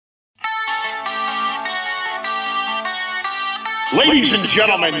Ladies and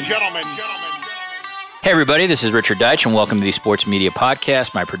gentlemen. Hey everybody, this is Richard Deitch and welcome to the Sports Media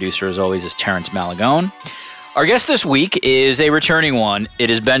Podcast. My producer as always is Terrence Malagone. Our guest this week is a returning one. It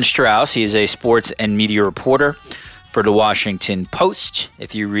is Ben Strauss. He is a sports and media reporter for the Washington Post.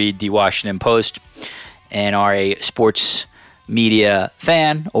 If you read the Washington Post and are a sports media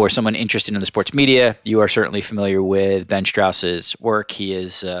fan or someone interested in the sports media, you are certainly familiar with Ben Strauss's work. He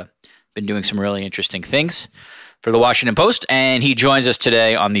has been doing some really interesting things for the Washington Post, and he joins us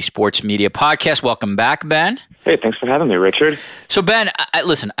today on the Sports Media Podcast. Welcome back, Ben. Hey, thanks for having me, Richard. So, Ben,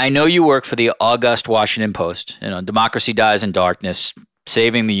 listen, I know you work for the august Washington Post. You know, democracy dies in darkness,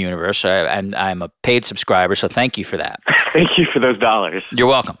 saving the universe. I'm a paid subscriber, so thank you for that. Thank you for those dollars. You're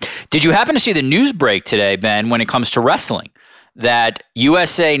welcome. Did you happen to see the news break today, Ben, when it comes to wrestling, that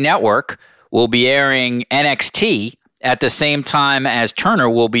USA Network will be airing NXT at the same time as Turner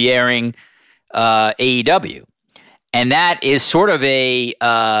will be airing AEW? And that is sort of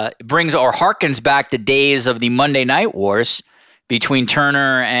brings or harkens back the days of the Monday Night Wars between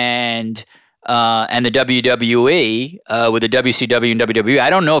Turner and the WWE with the WCW and WWE. I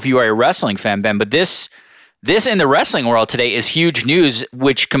don't know if you are a wrestling fan, Ben, but this in the wrestling world today is huge news,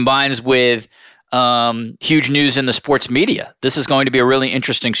 which combines with huge news in the sports media. This is going to be a really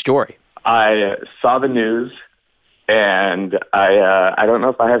interesting story. I saw the news, and I don't know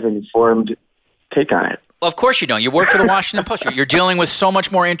if I have an informed take on it. Well, of course you don't. You work for the Washington Post. You're dealing with so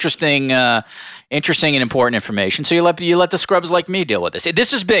much more interesting and important information. So you let the scrubs like me deal with this.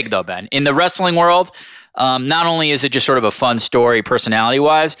 This is big, though, Ben. In the wrestling world, not only is it just sort of a fun story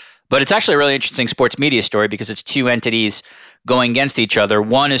personality-wise, but it's actually a really interesting sports media story because it's two entities going against each other.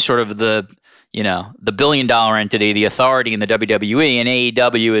 One is sort of the billion-dollar entity, the authority in the WWE, and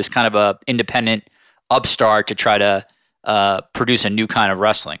AEW is kind of a independent upstart to try to produce a new kind of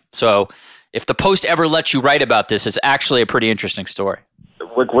wrestling. So if the Post ever lets you write about this, it's actually a pretty interesting story.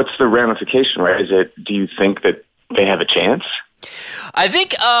 What's the ramification, right? Do you think that they have a chance? I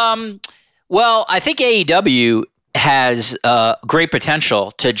think, I think AEW has great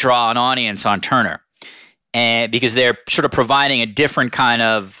potential to draw an audience on Turner, and because they're sort of providing a different kind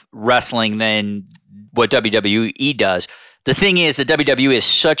of wrestling than what WWE does. The thing is that WWE is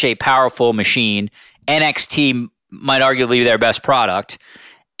such a powerful machine. NXT might arguably be their best product.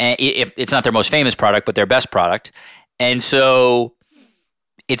 And if it's not their most famous product, but their best product. And so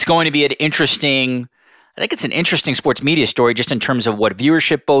it's going to be an interesting sports media story just in terms of what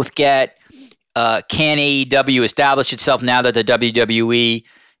viewership both get. Can AEW establish itself now that the WWE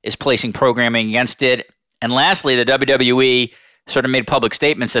is placing programming against it? And lastly, the WWE sort of made public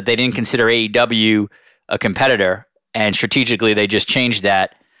statements that they didn't consider AEW a competitor. And strategically, they just changed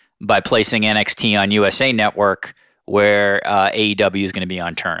that by placing NXT on USA Network, where AEW is going to be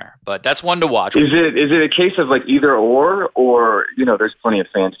on Turner. But that's one to watch. Is it a case of like either or, there's plenty of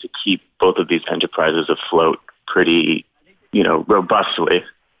fans to keep both of these enterprises afloat pretty, robustly?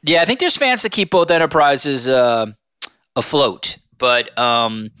 Yeah, I think there's fans to keep both enterprises afloat. But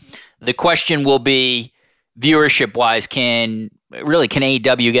the question will be, viewership-wise, can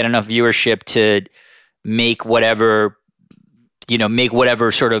AEW get enough viewership to make whatever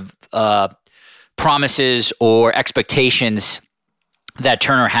sort of promises or expectations that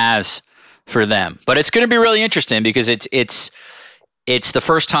Turner has for them. But it's going to be really interesting because it's the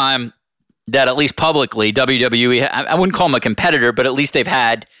first time that at least publicly WWE, I wouldn't call them a competitor, but at least they've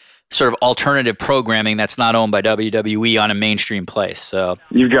had sort of alternative programming that's not owned by WWE on a mainstream place. So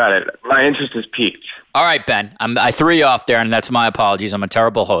you got it. My interest is piqued. All right, Ben. I threw you off there, and that's my apologies. I'm a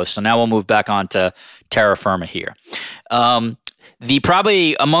terrible host. So now we'll move back on to terra firma here.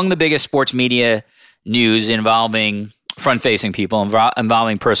 Probably among the biggest sports media news involving front-facing people,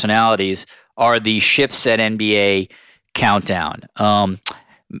 involving personalities, are the shifts at NBA Countdown.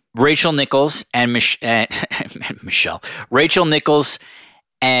 Rachel Nichols and Rachel Nichols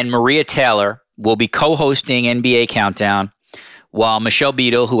and Maria Taylor will be co-hosting NBA Countdown, while Michelle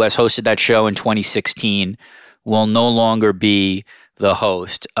Beadle, who has hosted that show in 2016, will no longer be the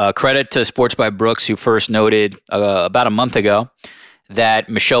host. Credit to Sports by Brooks, who first noted about a month ago that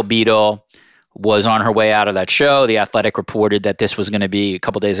Michelle Beadle was on her way out of that show. The Athletic reported that this was going to be, a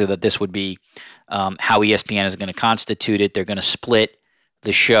couple days ago, that this would be how ESPN is going to constitute it. They're going to split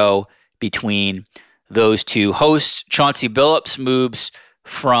the show between those two hosts. Chauncey Billups moves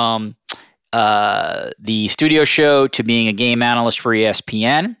from the studio show to being a game analyst for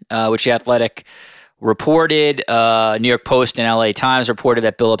ESPN, which the Athletic reported. New York Post and LA Times reported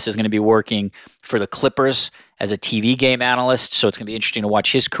that Billups is going to be working for the Clippers as a TV game analyst. So it's going to be interesting to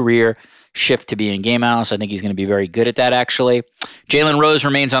watch his career shift to being a game analyst. I think he's going to be very good at that, actually. Jalen Rose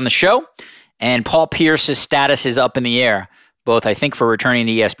remains on the show, and Paul Pierce's status is up in the air. both I think for returning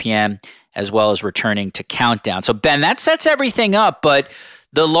to ESPN as well as returning to Countdown. So Ben, that sets everything up, but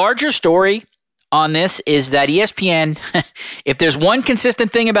the larger story on this is that ESPN, if there's one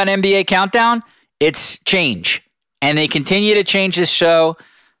consistent thing about NBA Countdown, it's change. And they continue to change this show.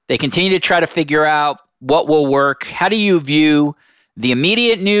 They continue to try to figure out what will work. How do you view the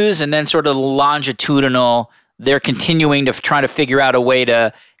immediate news and then sort of the longitudinal? They're continuing to try to figure out a way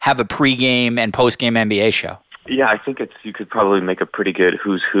to have a pregame and postgame NBA show. Yeah, I think you could probably make a pretty good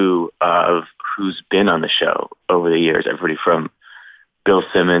who's who of who's been on the show over the years. Everybody from Bill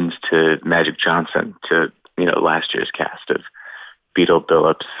Simmons to Magic Johnson to, last year's cast of Beetle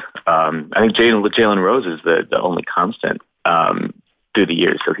Billups. I think Jalen Rose is the only constant through the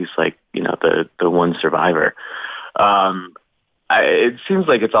years. So he's like, the one survivor. It seems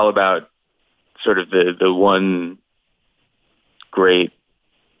like it's all about sort of the one great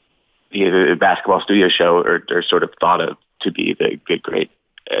basketball studio show or sort of thought of to be the great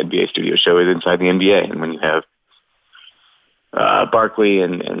NBA studio show is Inside the NBA. And when you have Barkley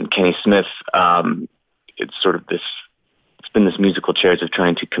and Kenny Smith, it's sort of it's been this musical chairs of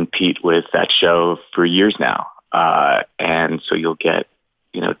trying to compete with that show for years now. And so you'll get,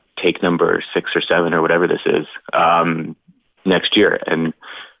 take number 6 or 7 or whatever this is next year. And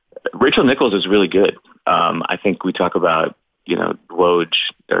Rachel Nichols is really good. I think we talk about, Woj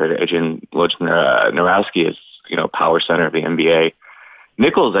or Adrian Wojnarowski is, power center of the NBA.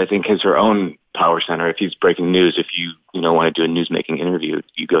 Nichols, I think, has her own power center. If he's breaking news, if you want to do a news-making interview,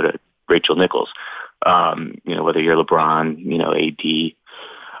 you go to Rachel Nichols. Whether you're LeBron,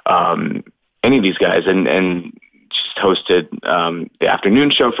 AD, any of these guys, and she's hosted the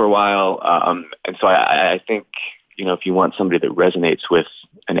afternoon show for a while. And so I think, if you want somebody that resonates with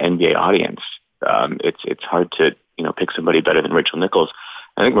an NBA audience, it's hard to, pick somebody better than Rachel Nichols.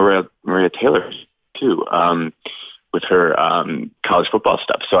 I think Maria Taylor too, with her college football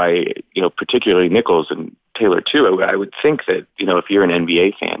stuff. So particularly Nichols and Taylor too, I would think that, if you're an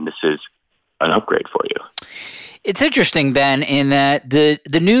NBA fan, this is an upgrade for you. It's interesting, Ben, in that the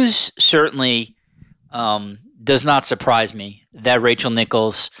news certainly does not surprise me that Rachel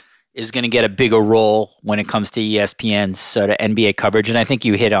Nichols is going to get a bigger role when it comes to ESPN's sort of NBA coverage. And I think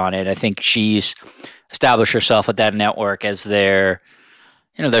you hit on it. I think she's established herself at that network as they're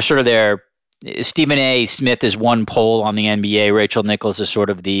sort of their Stephen A. Smith is one pole on the NBA. Rachel Nichols is sort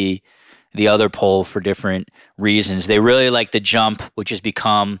of the other pole for different reasons. They really like The Jump, which has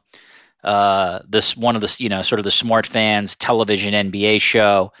become this one of the sort of the smart fans television NBA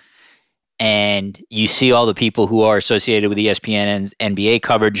show. And you see all the people who are associated with ESPN and NBA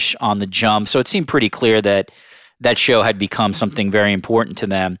coverage on The Jump. So it seemed pretty clear that that show had become something very important to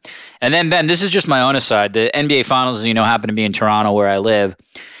them. And then, Ben, this is just my own aside. The NBA Finals, happen to be in Toronto where I live.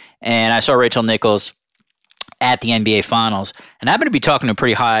 And I saw Rachel Nichols at the NBA Finals. And I happened to be talking to a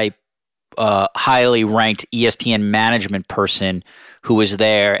pretty highly ranked ESPN management person who was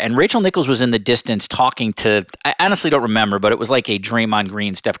there. And Rachel Nichols was in the distance talking to, I honestly don't remember, but it was like a Draymond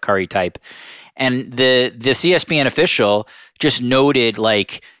Green, Steph Curry type. And this ESPN official just noted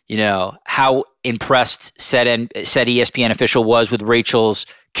how impressed said ESPN official was with Rachel's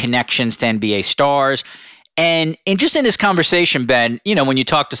connections to NBA stars. And just in this conversation, Ben, when you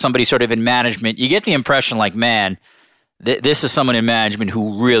talk to somebody sort of in management, you get the impression man, this is someone in management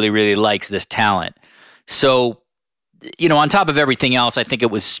who really, really likes this talent. So, on top of everything else, I think it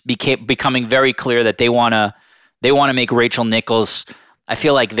was becoming very clear that they want to make Rachel Nichols, I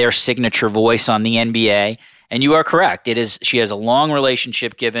feel like, their signature voice on the NBA. And you are correct. She has a long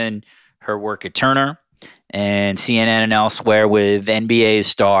relationship given her work at Turner and CNN and elsewhere with NBA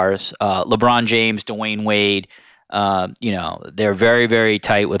stars, LeBron James, Dwayne Wade. They're very, very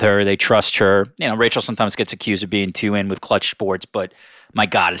tight with her. They trust her. Rachel sometimes gets accused of being too in with clutch sports, but my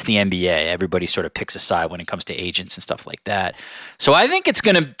God, it's the NBA. Everybody sort of picks a side when it comes to agents and stuff like that. So I think it's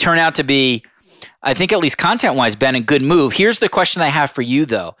going to turn out to be, I think at least content-wise, Ben, a good move. Here's the question I have for you,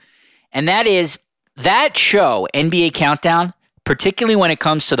 though, and that is that show, NBA Countdown, particularly when it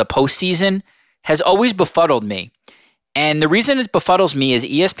comes to the postseason, has always befuddled me. And the reason it befuddles me is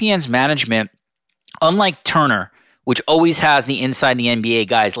ESPN's management, unlike Turner, which always has the inside the NBA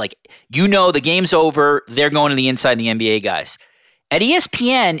guys, the game's over, they're going to the inside the NBA guys. At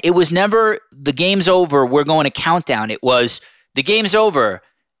ESPN, it was never the game's over, we're going to Countdown. It was the game's over,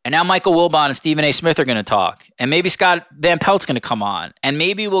 and now Michael Wilbon and Stephen A. Smith are going to talk, and maybe Scott Van Pelt's going to come on, and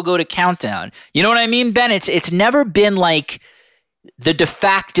maybe we'll go to Countdown. You know what I mean, Ben? It's never been like the de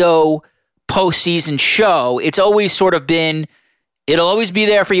facto postseason show. It's always sort of been, it'll always be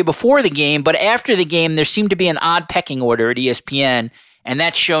there for you before the game, but after the game, there seemed to be an odd pecking order at ESPN, and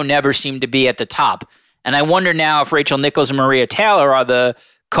that show never seemed to be at the top. And I wonder now if Rachel Nichols and Maria Taylor are the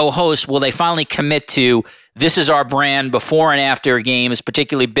co-hosts, will they finally commit to this is our brand before and after games,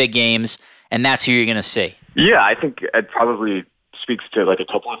 particularly big games, and that's who you're going to see? Yeah, I think it probably speaks to like a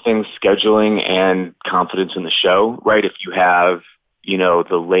couple of things, scheduling and confidence in the show, right? If you have,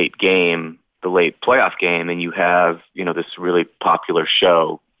 the late game, the late playoff game, and you have, this really popular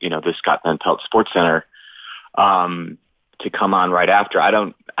show, the Scott Van Pelt Sports Center, to come on right after, I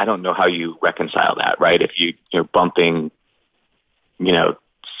don't know how you reconcile that, right? If you're bumping,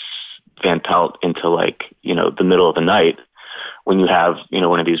 Van Pelt into like, the middle of the night when you have,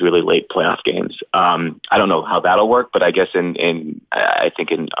 one of these really late playoff games. I don't know how that'll work, but I guess I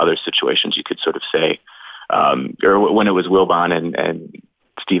think in other situations you could sort of say, or when it was Wilbon and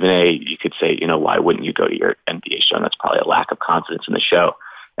Stephen A., you could say, why wouldn't you go to your NBA show? And that's probably a lack of confidence in the show.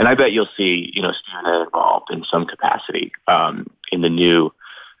 And I bet you'll see, Stephen A. involved in some capacity in the new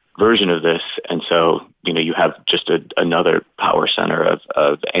version of this. And so, you have just another power center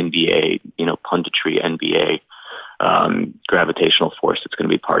of NBA, punditry, NBA gravitational force that's going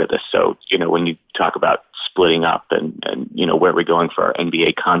to be part of this. So, when you talk about splitting up and where we're going for our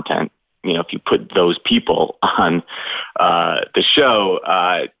NBA content, if you put those people on the show,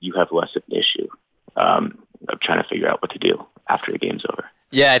 you have less of an issue of trying to figure out what to do after the game's over.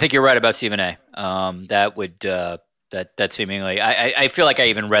 Yeah, I think you're right about Stephen A. That would that seemingly. I feel like I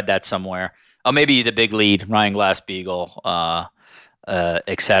even read that somewhere. Oh, maybe the big lead, Ryan Glass-Beagle,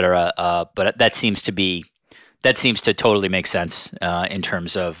 et cetera. But that seems to totally make sense in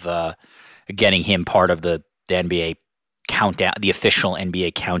terms of getting him part of the NBA countdown, the official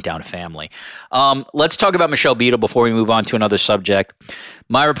NBA countdown family. Let's talk about Michelle Beadle before we move on to another subject.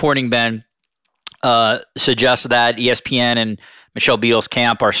 My reporting, Ben, suggests that ESPN and Michelle Beadle's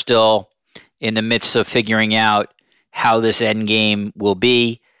camp are still in the midst of figuring out how this end game will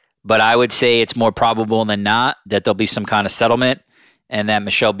be. But I would say it's more probable than not that there'll be some kind of settlement and that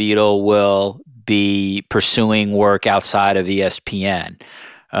Michelle Beadle will be pursuing work outside of ESPN.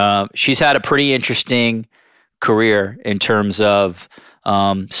 She's had a pretty interesting career in terms of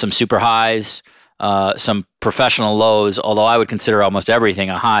some super highs, some professional lows, although I would consider almost everything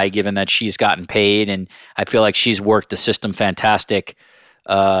a high given that she's gotten paid, and I feel like she's worked the system fantastic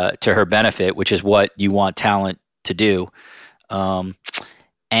to her benefit, which is what you want talent to do.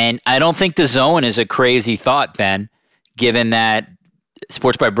 And I don't think the zone is a crazy thought, Ben, given that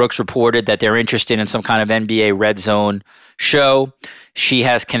Sports by Brooks reported that they're interested in some kind of NBA red zone show. She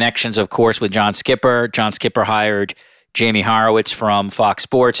has connections, of course, with John Skipper. John Skipper hired Jamie Horowitz from Fox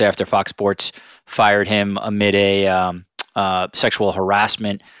Sports after Fox Sports fired him amid a sexual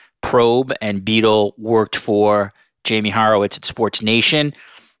harassment probe, and Beadle worked for Jamie Horowitz at Sports Nation.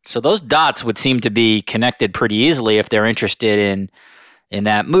 So those dots would seem to be connected pretty easily if they're interested in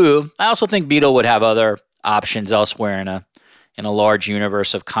that move. I also think Beadle would have other options elsewhere in a large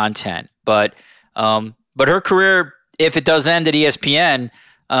universe of content. But her career, if it does end at ESPN,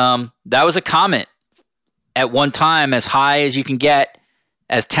 that was a comment at one time as high as you can get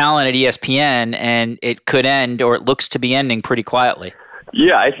as talent at ESPN, and it could end, or it looks to be ending, pretty quietly.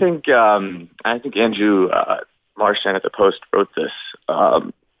 Yeah, I think Andrew Marchand at the Post wrote this,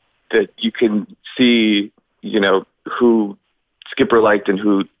 that you can see, who Skipper liked and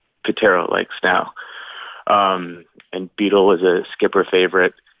who Pitero likes now. And Beadle was a Skipper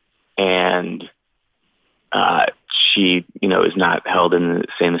favorite, and she, is not held in the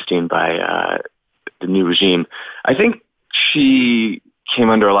same esteem by the new regime. I think she came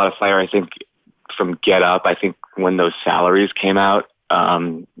under a lot of fire, I think, from Get Up. I think when those salaries came out,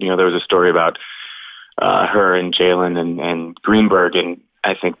 there was a story about her and Jalen and Greenberg, and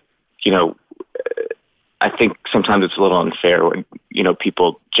I think, I think sometimes it's a little unfair when,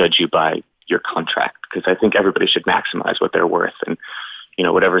 people judge you by your contract, because I think everybody should maximize what they're worth, and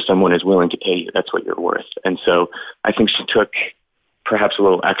whatever someone is willing to pay you, that's what you're worth. And so I think she took perhaps a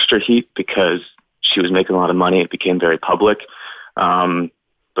little extra heat because she was making a lot of money. It became very public.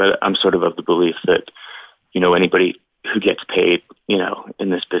 But I'm sort of the belief that anybody who gets paid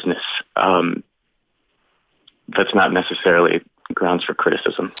in this business, that's not necessarily grounds for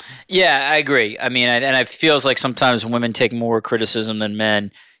criticism. Yeah, I agree. I mean, and it feels like sometimes women take more criticism than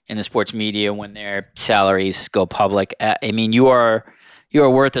men in the sports media when their salaries go public. I mean, you are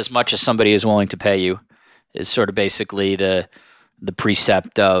worth as much as somebody is willing to pay you, is sort of basically the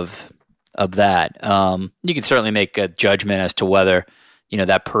precept of that. You can certainly make a judgment as to whether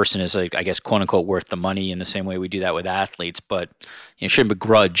that person is, I guess, quote unquote, worth the money in the same way we do that with athletes. But you shouldn't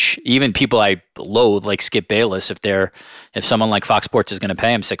begrudge even people I loathe, like Skip Bayless, if someone like Fox Sports is going to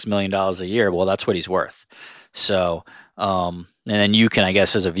pay him $6 million a year, well, that's what he's worth. So, And then you can, I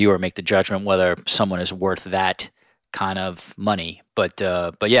guess, as a viewer, make the judgment whether someone is worth that kind of money. But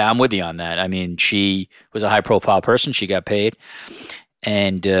yeah, I'm with you on that. I mean, she was a high profile person. She got paid,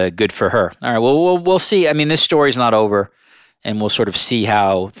 and good for her. All right, well, we'll see. I mean, this story's not over, and we'll sort of see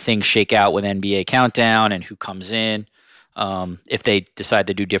how things shake out with NBA Countdown and who comes in. If they decide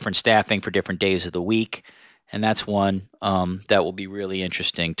to do different staffing for different days of the week. And that's one that will be really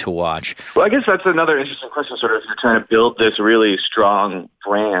interesting to watch. Well, I guess that's another interesting question, sort of if you're trying to build this really strong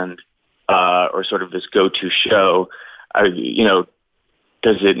brand or sort of this go-to show, does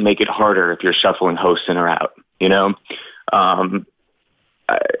it make it harder if you're shuffling hosts in or out? I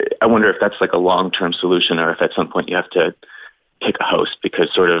wonder if that's like a long-term solution or if at some point you have to pick a host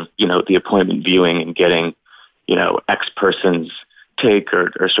because sort of, the appointment viewing and getting, X person's take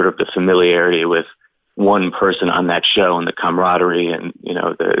or sort of the familiarity with one person on that show and the camaraderie and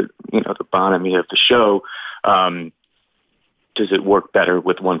the bonhomie of the show, does it work better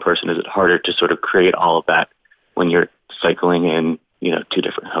with one person? Is it harder to sort of create all of that when you're cycling in two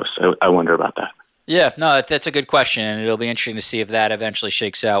different hosts? I wonder about that. Yeah, no, that's a good question, and it'll be interesting to see if that eventually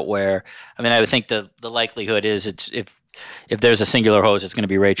shakes out. Where I would think the likelihood is if there's a singular host, it's going to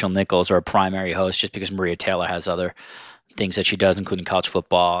be Rachel Nichols or a primary host, just because Maria Taylor has other things that she does, including college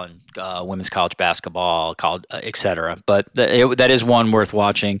football and women's college basketball, college, et cetera. But that is one worth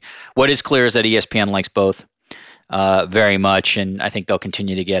watching. What is clear is that ESPN likes both very much, and I think they'll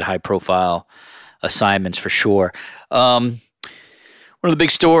continue to get high-profile assignments for sure. One of the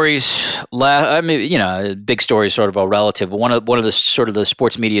big stories, big stories sort of all relative, but one of the sort of the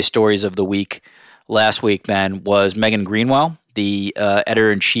sports media stories of the week last week, Ben, was Megan Greenwell, the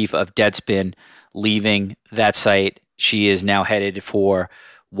editor-in-chief of Deadspin, leaving that site. She is now headed for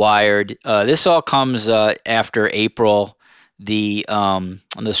Wired. This all comes after April. The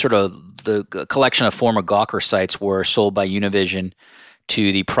collection of former Gawker sites were sold by Univision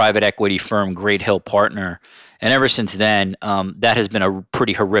to the private equity firm Great Hill Partner, and ever since then, that has been a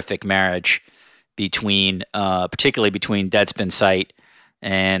pretty horrific marriage particularly between Deadspin site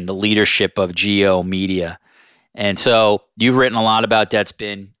and the leadership of Geo Media. And so you've written a lot about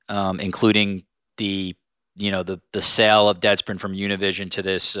Deadspin, including the sale of Deadspin from Univision to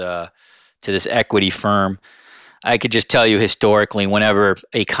this equity firm. I could just tell you historically, whenever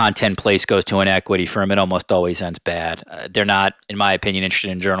a content place goes to an equity firm, it almost always ends bad. They're not, in my opinion, interested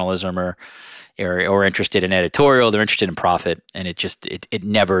in journalism or interested in editorial. They're interested in profit, and it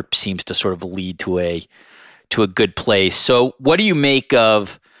never seems to sort of lead to a good place. So what do you make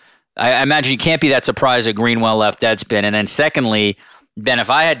of? I imagine you can't be that surprised that Greenwell left Deadspin, and then secondly, Ben, if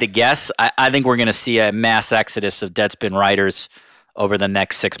I had to guess, I think we're going to see a mass exodus of Deadspin writers over the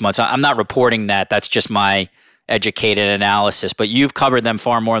next 6 months. I'm not reporting that. That's just my educated analysis. But you've covered them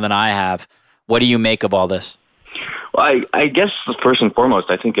far more than I have. What do you make of all this? Well, I guess first and foremost,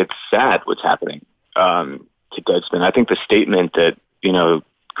 I think it's sad what's happening to Deadspin. I think the statement that,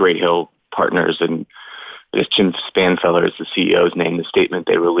 Great Hill Partners and Jim Spanfeller is the CEO's name, the statement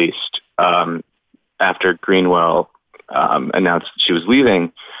they released after Greenwell announced that she was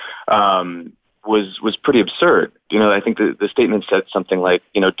leaving, was pretty absurd. I think the statement said something like,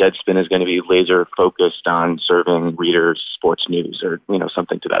 Deadspin is going to be laser focused on serving readers sports news or,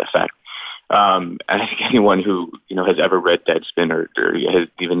 something to that effect. I think anyone who, has ever read Deadspin or has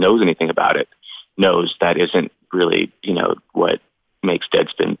even knows anything about it knows that isn't really, what makes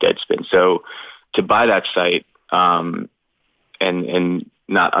Deadspin Deadspin. So to buy that site and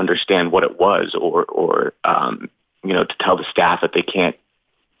not understand what it was or to tell the staff that they can't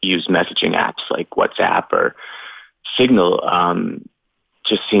use messaging apps like WhatsApp or Signal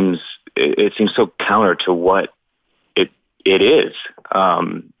just seems so counter to what it is.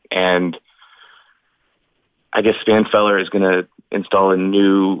 And I guess Spanfeller is going to install a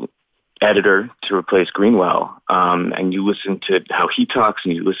new editor to replace Greenwell. And you listen to how he talks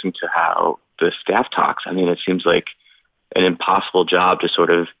and you listen to how the staff talks. It seems like an impossible job to sort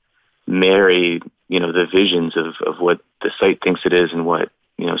of marry, the visions of what the site thinks it is and what,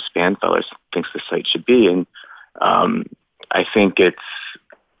 Spanfeller thinks the site should be. And I think it's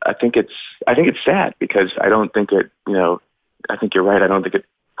sad because I don't think it, I think you're right. I don't think it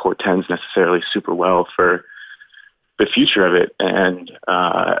portends necessarily super well for the future of it. And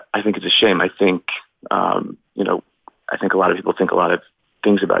I think it's a shame. I think, I think a lot of people think a lot of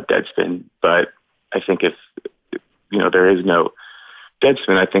things about Deadspin, but I think if, there is no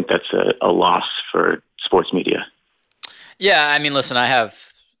Deadspin, I think that's a loss for sports media. Yeah, listen, I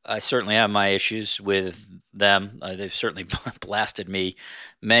certainly have my issues with them. They've certainly blasted me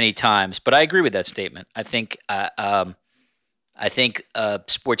many times, but I agree with that statement. I think a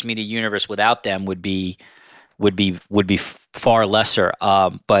sports media universe without them would be far lesser.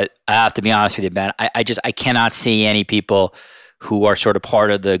 But I have to be honest with you, Ben. I cannot see any people who are sort of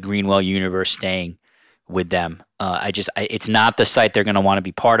part of the Greenwell universe staying with them. It's not the site they're going to want to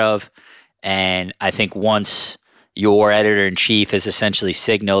be part of. And I think once your editor-in-chief has essentially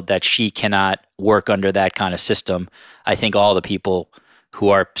signaled that she cannot work under that kind of system, I think all the people who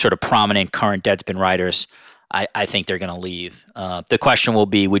are sort of prominent current Deadspin writers, I think they're going to leave. The question will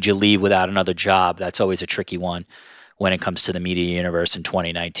be, would you leave without another job? That's always a tricky one when it comes to the media universe in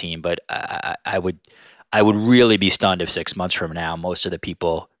 2019. But I would really be stunned if 6 months from now, most of the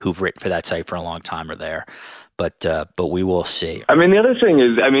people who've written for that site for a long time are there. But we will see. I mean, the other thing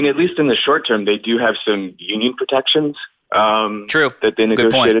is, at least in the short term, they do have some union protections. True. That they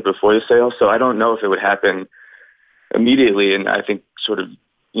negotiated before the sale. So I don't know if it would happen immediately. And I think sort of,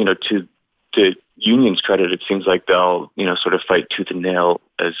 to the union's credit, it seems like they'll, sort of fight tooth and nail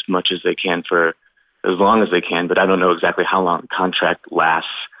as much as they can for as long as they can. But I don't know exactly how long the contract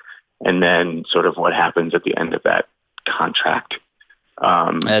lasts and then sort of what happens at the end of that contract.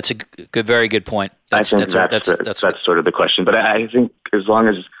 That's a very good point. That's sort of the question. But I think as long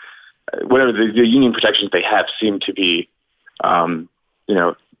as whatever the union protections they have seem to be,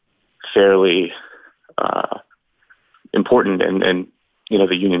 fairly important, and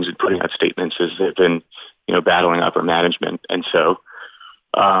the unions are putting out statements as they've been, battling upper management, and so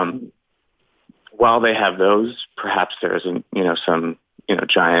while they have those, perhaps there isn't, some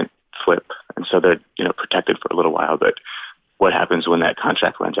giant flip, and so they're protected for a little while, but. What happens when that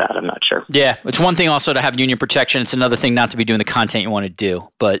contract runs out? I'm not sure. Yeah, it's one thing also to have union protection. It's another thing not to be doing the content you want to do.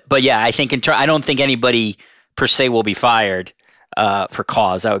 But yeah, I think I don't think anybody per se will be fired for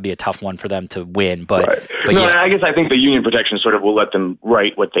cause. That would be a tough one for them to win. But right. But no, yeah. I guess I think the union protection sort of will let them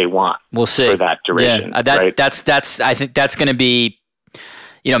write what they want. We'll see for that duration. Yeah, right? That's I think that's going to be.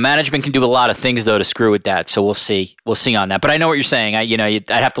 Management can do a lot of things though to screw with that. So we'll see. We'll see on that. But I know what you're saying. I'd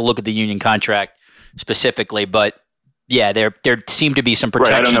have to look at the union contract specifically, but. Yeah, there seem to be some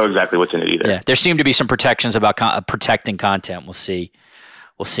protections. Right, I don't know exactly what's in it either. Yeah, there seem to be some protections about protecting content. We'll see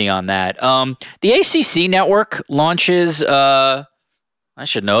on that. The ACC network launches. I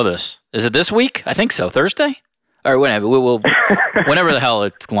should know this. Is it this week? I think so. Thursday, or whenever. Whenever the hell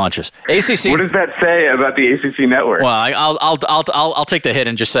it launches. ACC. What does that say about the ACC network? Well, I'll take the hit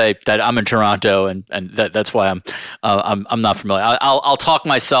and just say that I'm in Toronto, and that's why I'm not familiar. I'll talk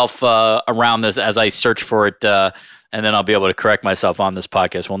myself around this as I search for it. And then I'll be able to correct myself on this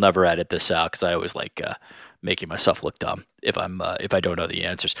podcast. We'll never edit this out because I always like making myself look dumb if I don't know the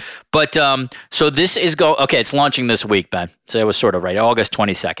answers. But so this is okay. It's launching this week, Ben. So I was sort of right, August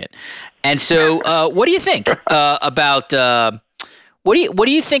 22nd. And so, what do you think about? What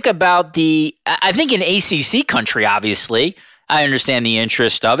do you think about the? I think in ACC country, obviously, I understand the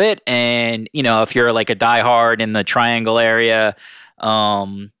interest of it, and if you're like a diehard in the Triangle area.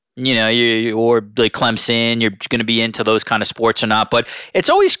 You or like Clemson, you're going to be into those kind of sports or not. But it's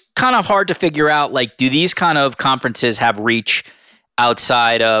always kind of hard to figure out, like, do these kind of conferences have reach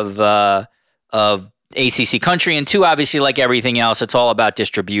outside of ACC country? And two, obviously, like everything else, it's all about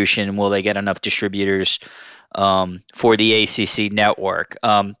distribution. Will they get enough distributors for the ACC network?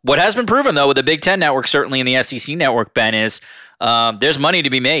 What has been proven, though, with the Big Ten network, certainly in the SEC network, Ben, is there's money to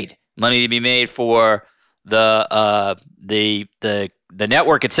be made. Money to be made for the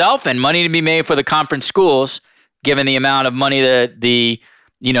network itself, and money to be made for the conference schools, given the amount of money that the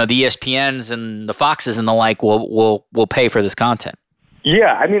ESPNs and the Foxes and the like will pay for this content.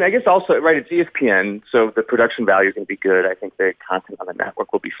 Yeah, I guess also, right, it's ESPN, so the production value can be good. I think the content on the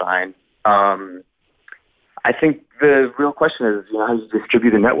network will be fine. I think the real question is, how do you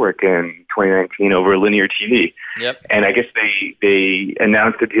distribute a network in 2019 over linear TV? Yep. And I guess they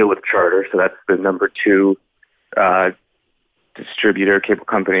announced a deal with Charter, so that's the number 2 distributor, cable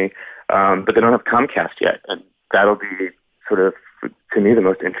company, but they don't have Comcast yet. And that'll be sort of, to me, the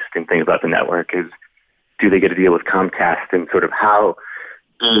most interesting thing about the network is, do they get a deal with Comcast, and sort of how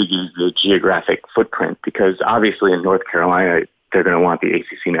big is the geographic footprint? Because obviously in North Carolina, they're going to want the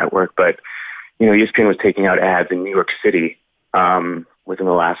ACC network, but ESPN was taking out ads in New York City within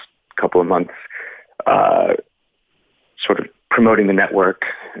the last couple of months, sort of promoting the network,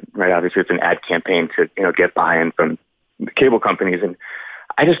 right? Obviously, it's an ad campaign to, get buy-in from the cable companies. And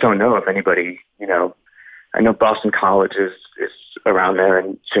I just don't know if anybody, I know Boston College is around there,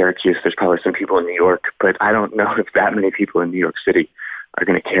 and Syracuse, there's probably some people in New York, but I don't know if that many people in New York City are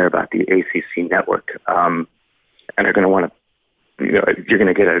going to care about the ACC network and are going to want to, you're going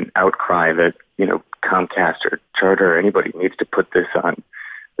to get an outcry that, Comcast or Charter or anybody needs to put this on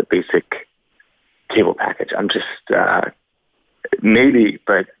the basic cable package. I'm just, maybe,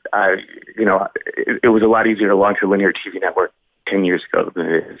 but it was a lot easier to launch a linear TV network 10 years ago than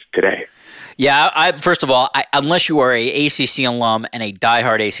it is today. Yeah, first of all, unless you are a ACC alum and a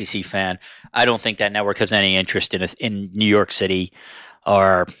diehard ACC fan, I don't think that network has any interest in New York City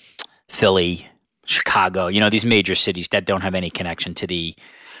or Philly, Chicago. These major cities that don't have any connection to the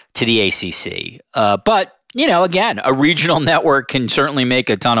ACC. But again, a regional network can certainly make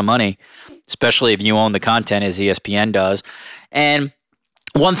a ton of money, especially if you own the content, as ESPN does. And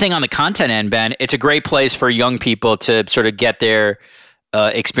one thing on the content end, Ben, it's a great place for young people to sort of get their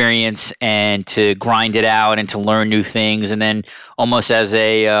experience and to grind it out and to learn new things. And then almost as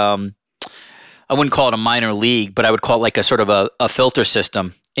a, I wouldn't call it a minor league, but I would call it like a sort of a filter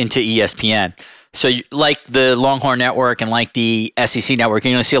system into ESPN. So like the Longhorn Network and like the SEC Network,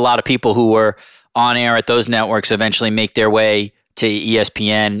 you're going to see a lot of people who were on air at those networks eventually make their way to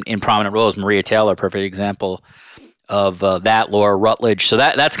ESPN in prominent roles. Maria Taylor, perfect example of that. Laura Rutledge. So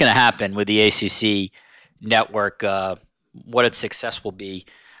that's going to happen with the ACC Network. What its success will be,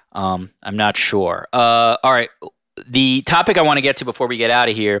 I'm not sure. All right. The topic I want to get to before we get out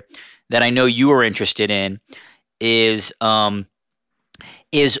of here that I know you are interested in is the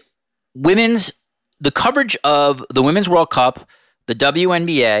coverage of the Women's World Cup, the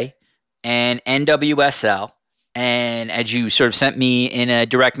WNBA, and NWSL. And as you sort of sent me in a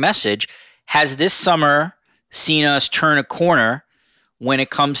direct message, has this summer seen us turn a corner when it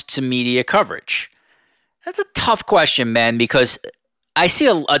comes to media coverage? That's a tough question, Ben, because I see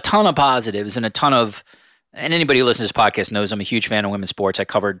a ton of positives and and anybody who listens to this podcast knows I'm a huge fan of women's sports. I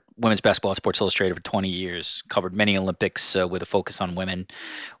covered women's basketball at Sports Illustrated for 20 years, covered many Olympics with a focus on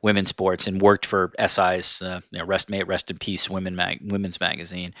women's sports, and worked for SI's Rest in Peace Women's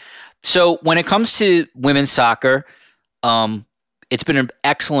Magazine. So when it comes to women's soccer, it's been an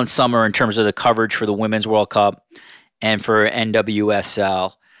excellent summer in terms of the coverage for the Women's World Cup and for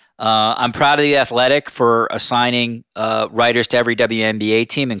NWSL. I'm proud of The Athletic for assigning writers to every WNBA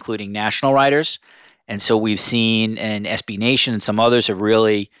team, including national writers. And so we've seen, and SB Nation and some others have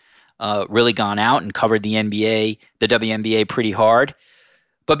really gone out and covered the WNBA pretty hard.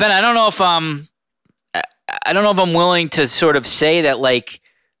 But Ben, I don't know if I'm willing to sort of say that like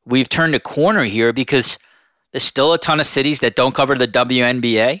we've turned a corner here, because there's still a ton of cities that don't cover the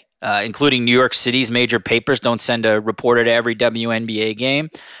WNBA, including New York City's major papers don't send a reporter to every WNBA game.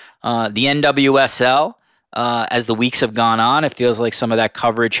 The NWSL, as the weeks have gone on, it feels like some of that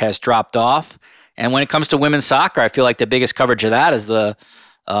coverage has dropped off. And when it comes to women's soccer, I feel like the biggest coverage of that is are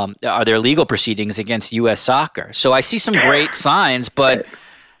their legal proceedings against U.S. Soccer. So I see some great signs, but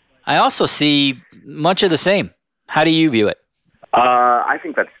I also see much of the same. How do you view it? I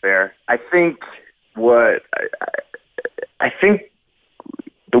think that's fair. I think the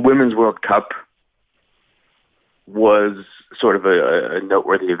Women's World Cup was sort of a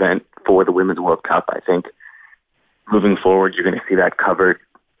noteworthy event for the Women's World Cup. I think moving forward, you're going to see that covered,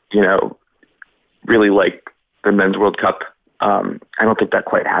 really like the Men's World Cup. I don't think that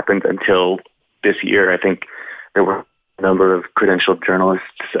quite happened until this year. I think there were a number of credentialed journalists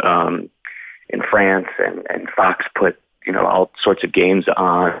in France, and Fox put all sorts of games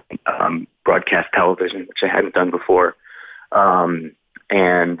on broadcast television, which I hadn't done before. And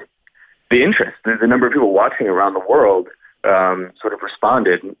the interest, the number of people watching around the world sort of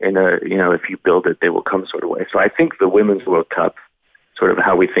responded in a, if you build it, they will come sort of way. So I think the Women's World Cup, sort of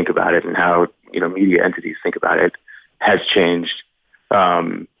how we think about it and how, media entities think about it, has changed,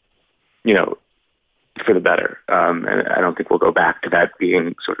 for the better. And I don't think we'll go back to that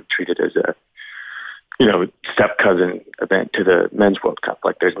being sort of treated as a, step cousin event to the Men's World Cup.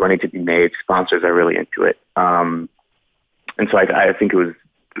 Like, there's money to be made. Sponsors are really into it. And so I think it was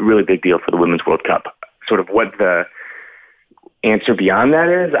a really big deal for the Women's World Cup. Sort of what the answer beyond that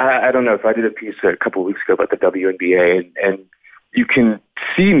is, I don't know. If I did a piece a couple of weeks ago about the WNBA, and you can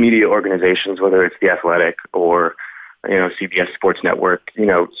see media organizations, whether it's The Athletic or, CBS Sports Network,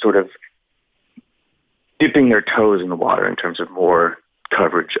 sort of dipping their toes in the water in terms of more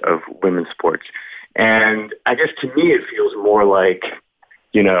coverage of women's sports. And I guess to me, it feels more like,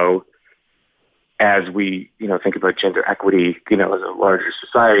 as we, think about gender equity, as a larger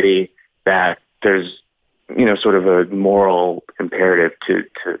society, that there's, sort of a moral imperative to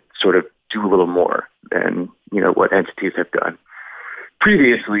sort of do a little more than, what entities have done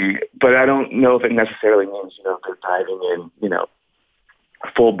previously. But I don't know if it necessarily means, they're diving in,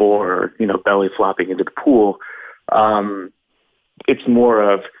 full bore or, belly flopping into the pool. It's more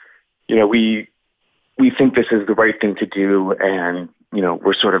of, we think this is the right thing to do, and,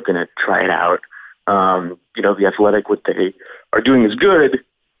 we're sort of going to try it out. The Athletic, what they are doing is good,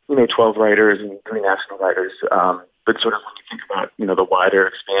 12 writers and 3 national writers. but sort of when you think about, the wider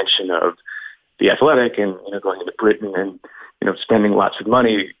expansion of The Athletic and, going into Britain and, spending lots of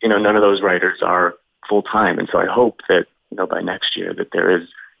money, none of those writers are full time. And so I hope that, by next year that there is,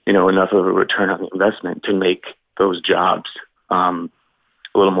 enough of a return on the investment to make those jobs a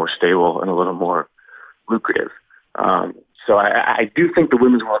little more stable and a little more lucrative. So I do think the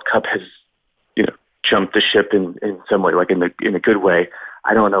Women's World Cup has, jumped the ship in some way, like in a good way.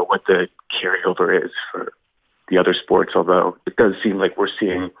 I don't know what the carryover is for the other sports, although it does seem like we're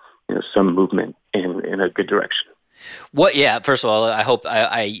seeing, some movement in a good direction. Yeah. First of all, I hope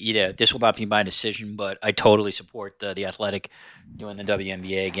this will not be my decision, but I totally support the Athletic doing the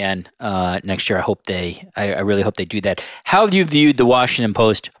WNBA again next year. I really hope they do that. How have you viewed the Washington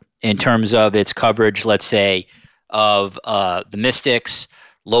Post in terms of its coverage, let's say, of the Mystics,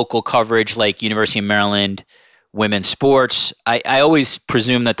 local coverage like University of Maryland women's sports? I always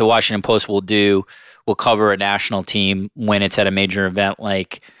presume that the Washington Post will cover a national team when it's at a major event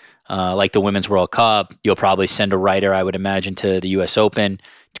like the Women's World Cup. You'll probably send a writer, I would imagine, to the U.S. Open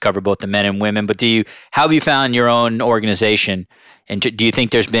to cover both the men and women. But how have you found your own organization? And do you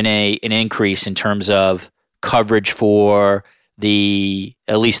think there's been an increase in terms of coverage for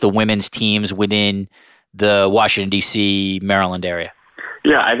at least the women's teams within the Washington, D.C., Maryland area?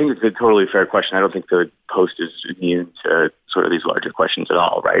 Yeah, I think it's a totally fair question. I don't think the Post is immune to sort of these larger questions at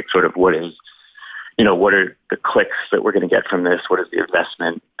all, right? Sort of what are the clicks that we're going to get from this? What is the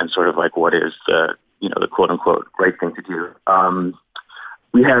investment? And sort of like what is the quote unquote right thing to do?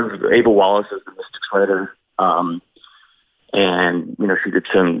 We have Ava Wallace as the Mystics writer. And, she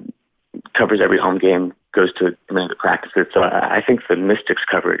covers every home game, goes to many of the practices. So I think the Mystics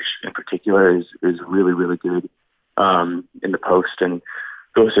coverage in particular is really, really good in the Post. And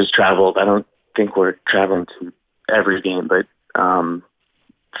Ghost has traveled. I don't think we're traveling to every game, but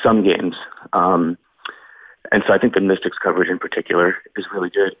some games. And so I think the Mystics coverage in particular is really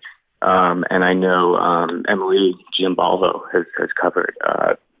good. And I know Emily Giambalvo has covered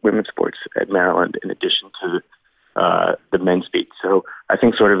women's sports at Maryland in addition to the men's beat. So I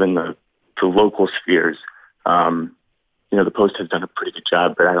think sort of in the local spheres, the Post has done a pretty good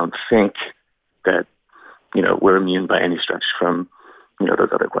job, but I don't think that, we're immune by any stretch from, those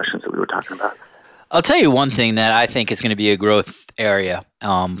other questions that we were talking about. I'll tell you one thing that I think is going to be a growth area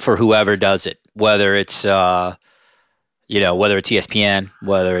for whoever does it, whether it's whether it's ESPN,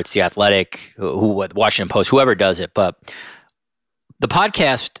 whether it's The Athletic, Washington Post, whoever does it. But the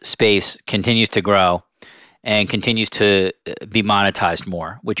podcast space continues to grow and continues to be monetized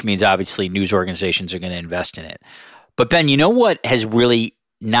more, which means obviously news organizations are going to invest in it. But Ben, you know what has really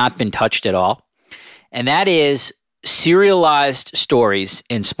not been touched at all? And that is serialized stories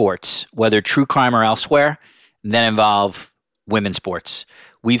in sports, whether true crime or elsewhere, that involve women's sports.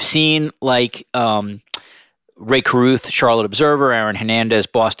 We've seen Ray Carruth, Charlotte Observer, Aaron Hernandez,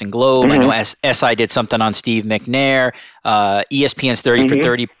 Boston Globe. Mm-hmm. I know SI did something on Steve McNair. ESPN's 30 for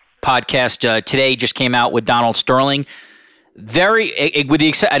 30 podcast today just came out with Donald Sterling.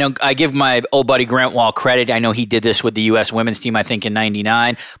 I give my old buddy Grant Wall credit. I know he did this with the U.S. women's team, I think in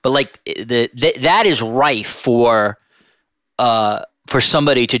 '99. But that is rife for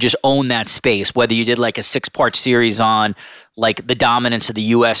somebody to just own that space. Whether you did like a 6-part series on like the dominance of the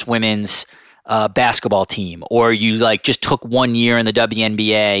U.S. women's basketball team, or you just took 1 year in the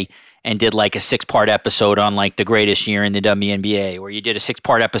WNBA and did like a 6-part episode on like the greatest year in the WNBA, or you did a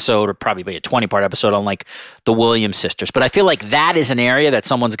 6-part episode or probably a 20-part episode on like the Williams sisters. But I feel like that is an area that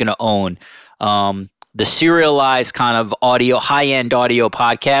someone's going to own. The serialized kind of high-end audio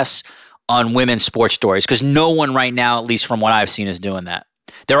podcasts on women's sports stories, because no one right now, at least from what I've seen, is doing that.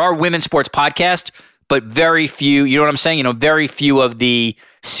 There are women's sports podcasts, but very few, you know what I'm saying? Very few of the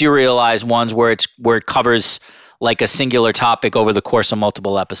serialized ones where it covers like a singular topic over the course of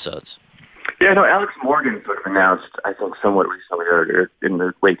multiple episodes. Yeah, no, Alex Morgan sort of announced, I think somewhat recently or in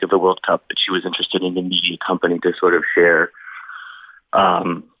the wake of the World Cup, that she was interested in a media company to sort of share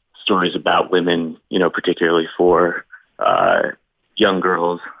stories about women, particularly for young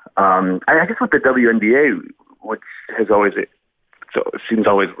girls. I guess with the WNBA, which has always, seems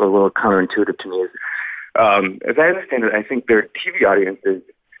always a little counterintuitive to me, is as I understand it, I think their TV audiences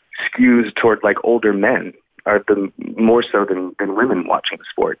skews toward like older men, are more so than women watching the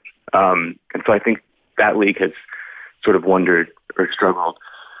sport. And so I think that league has sort of wondered or struggled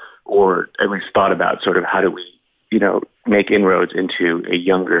or at least thought about sort of how do we, make inroads into a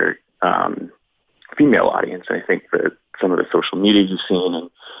younger female audience. I think that some of the social media you've seen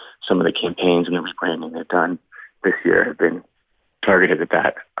and some of the campaigns and the rebranding they've done this year have been targeted at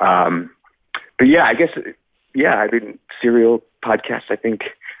that. But yeah, I guess, serial podcasts I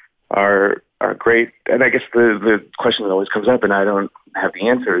think are are great. And I guess the question that always comes up, and I don't have the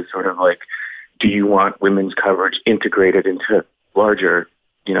answer, is sort of like, do you want women's coverage integrated into larger,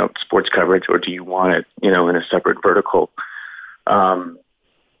 sports coverage, or do you want it, in a separate vertical,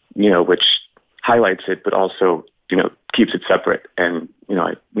 which highlights it, but also, keeps it separate? And,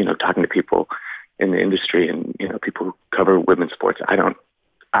 talking to people in the industry and, people who cover women's sports, I don't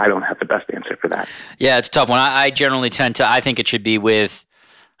have the best answer for that. Yeah, it's a tough one. I generally I think it should be with,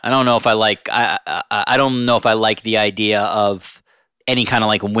 I don't know if I like the idea of any kind of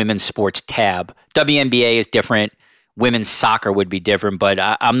like women's sports tab. WNBA is different. Women's soccer would be different, but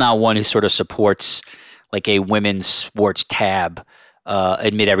I'm not one who sort of supports like a women's sports tab.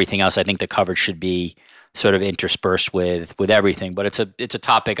 Admit everything else. I think the coverage should be sort of interspersed with everything. But it's a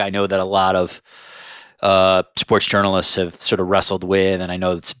topic I know that a lot of sports journalists have sort of wrestled with, and I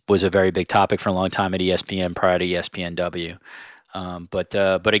know it was a very big topic for a long time at ESPN prior to ESPNW.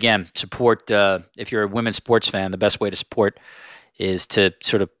 But again, support. If you're a women's sports fan, the best way to support is to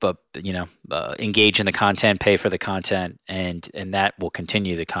sort of engage in the content, pay for the content, and that will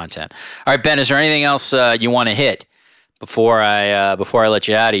continue the content. All right, Ben, is there anything else you want to hit before I let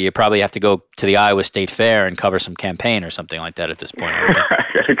you out of here? You probably have to go to the Iowa State Fair and cover some campaign or something like that at this point. I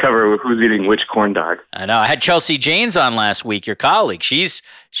got to cover who's eating which corn dog. I know. I had Chelsea Janes on last week, your colleague. She's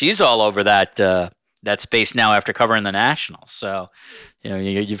all over that space now after covering the Nationals. So,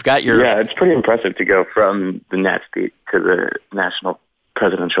 you've got your... Yeah, it's pretty impressive to go from the Nats beat to the national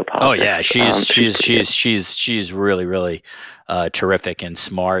presidential politics. Oh yeah, she's really, really terrific and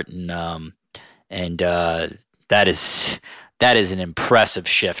smart, and that is an impressive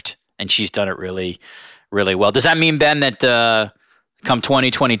shift, and she's done it really, really well. Does that mean, Ben, that come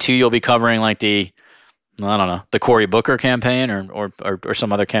 2022 you'll be covering like the Cory Booker campaign or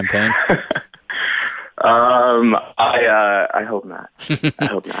some other campaign? I hope not. I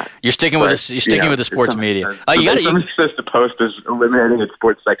hope not. You're sticking with this. You're sticking with the sports media. Someone's supposed to post as eliminating the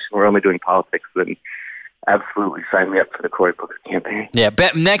sports section. We're only doing politics. Then absolutely sign me up for the Cory Booker campaign. Yeah,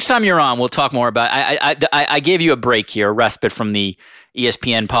 but next time you're on, we'll talk more about. I gave you a break here, a respite from the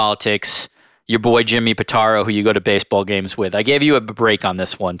ESPN politics. Your boy Jimmy Pitaro, who you go to baseball games with. I gave you a break on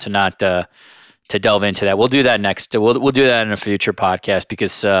this one to not. To delve into that. We'll do that next. We'll do that in a future podcast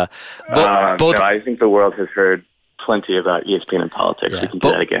because both. No, I think the world has heard plenty about ESPN and politics. Yeah, we can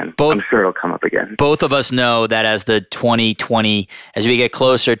do that again. I'm sure it'll come up again. Both of us know that as we get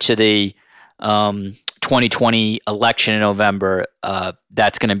closer to the 2020 election in November,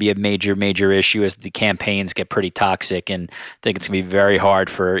 that's going to be a major, major issue as the campaigns get pretty toxic, and I think it's going to be very hard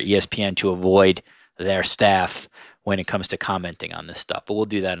for ESPN to avoid their staff when it comes to commenting on this stuff, but we'll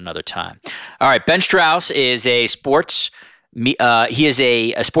do that another time. All right, Ben Strauss is a sports. He is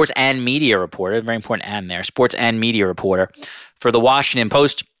a sports and media reporter. Very important "and" there. Sports and media reporter for the Washington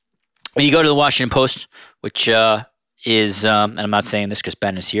Post. When you go to the Washington Post, which is, and I'm not saying this because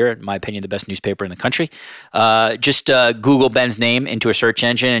Ben is here, in my opinion, the best newspaper in the country. Just Google Ben's name into a search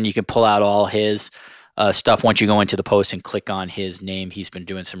engine, and you can pull out all his stuff once you go into the Post and click on his name. He's been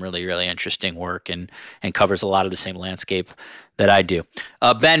doing some really, really interesting work and covers a lot of the same landscape that I do.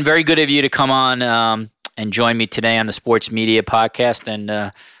 Ben, very good of you to come on and join me today on the Sports Media Podcast,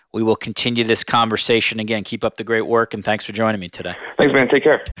 and we will continue this conversation again. Keep up the great work, and thanks for joining me today. Thanks, man. Take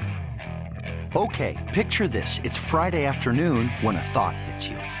care. Okay, picture this. It's Friday afternoon when a thought hits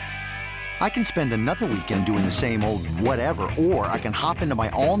you. I can spend another weekend doing the same old whatever, or I can hop into my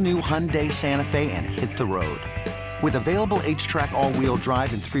all-new Hyundai Santa Fe and hit the road. With available H-Track all-wheel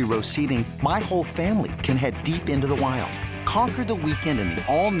drive and 3-row seating, my whole family can head deep into the wild. Conquer the weekend in the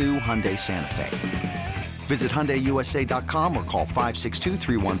all-new Hyundai Santa Fe. Visit HyundaiUSA.com or call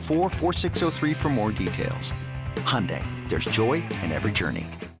 562-314-4603 for more details. Hyundai, there's joy in every journey.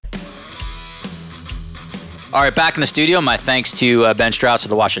 All right, back in the studio. My thanks to Ben Strauss of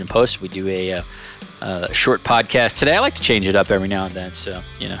the Washington Post. We do a short podcast today. I like to change it up every now and then, so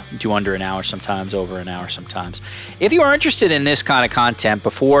do under an hour sometimes, over an hour sometimes. If you are interested in this kind of content,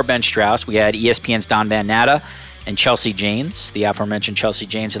 before Ben Strauss, we had ESPN's Don Van Natta and Chelsea Janes, the aforementioned Chelsea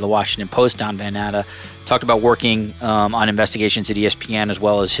Janes of the Washington Post. Don Van Natta talked about working on investigations at ESPN as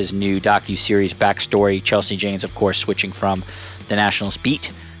well as his new docuseries Backstory. Chelsea Janes, of course, switching from the Nationals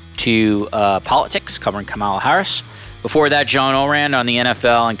beat to politics, covering Kamala Harris. Before that, John Ourand on the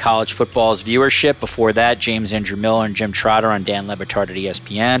NFL and college football's viewership. Before that, James Andrew Miller and Jim Trotter on Dan Le Batard at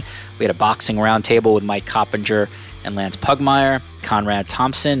ESPN. We had a boxing roundtable with Mike Coppinger and Lance Pugmire. Conrad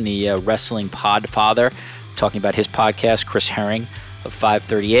Thompson, the wrestling podfather, talking about his podcast, Chris Herring of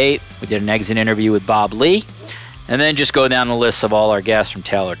 538. We did an exit interview with Bob Lee. And then just go down the list of all our guests, from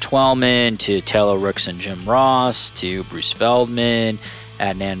Taylor Twellman to Taylor Rooks and Jim Ross to Bruce Feldman,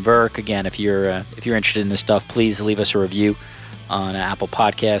 Adnan Virk. Again, if you're interested in this stuff, please leave us a review on Apple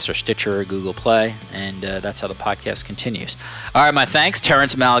Podcasts or Stitcher or Google Play, and that's how the podcast continues. All right, my thanks.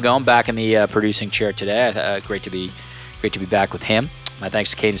 Terrence Malagone back in the producing chair today. Great to be back with him. My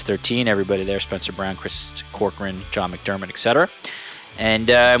thanks to Cadence 13, everybody there, Spencer Brown, Chris Corcoran, John McDermott, etc. And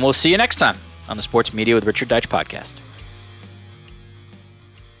we'll see you next time on the Sports Media with Richard Deitsch podcast.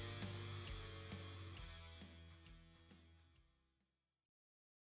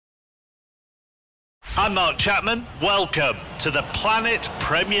 I'm Mark Chapman. Welcome to the Planet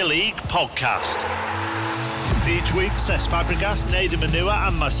Premier League podcast. Each week, Cesc Fabregas, Nader Manua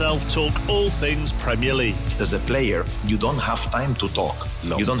and myself talk all things Premier League. As a player, you don't have time to talk.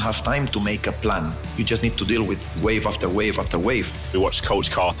 No. You don't have time to make a plan. You just need to deal with wave after wave after wave. We watched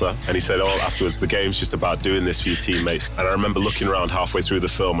Coach Carter and he said, afterwards, the game's just about doing this for your teammates. And I remember looking around halfway through the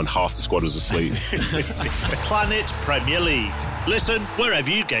film and half the squad was asleep. Planet Premier League. Listen wherever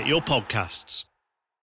you get your podcasts.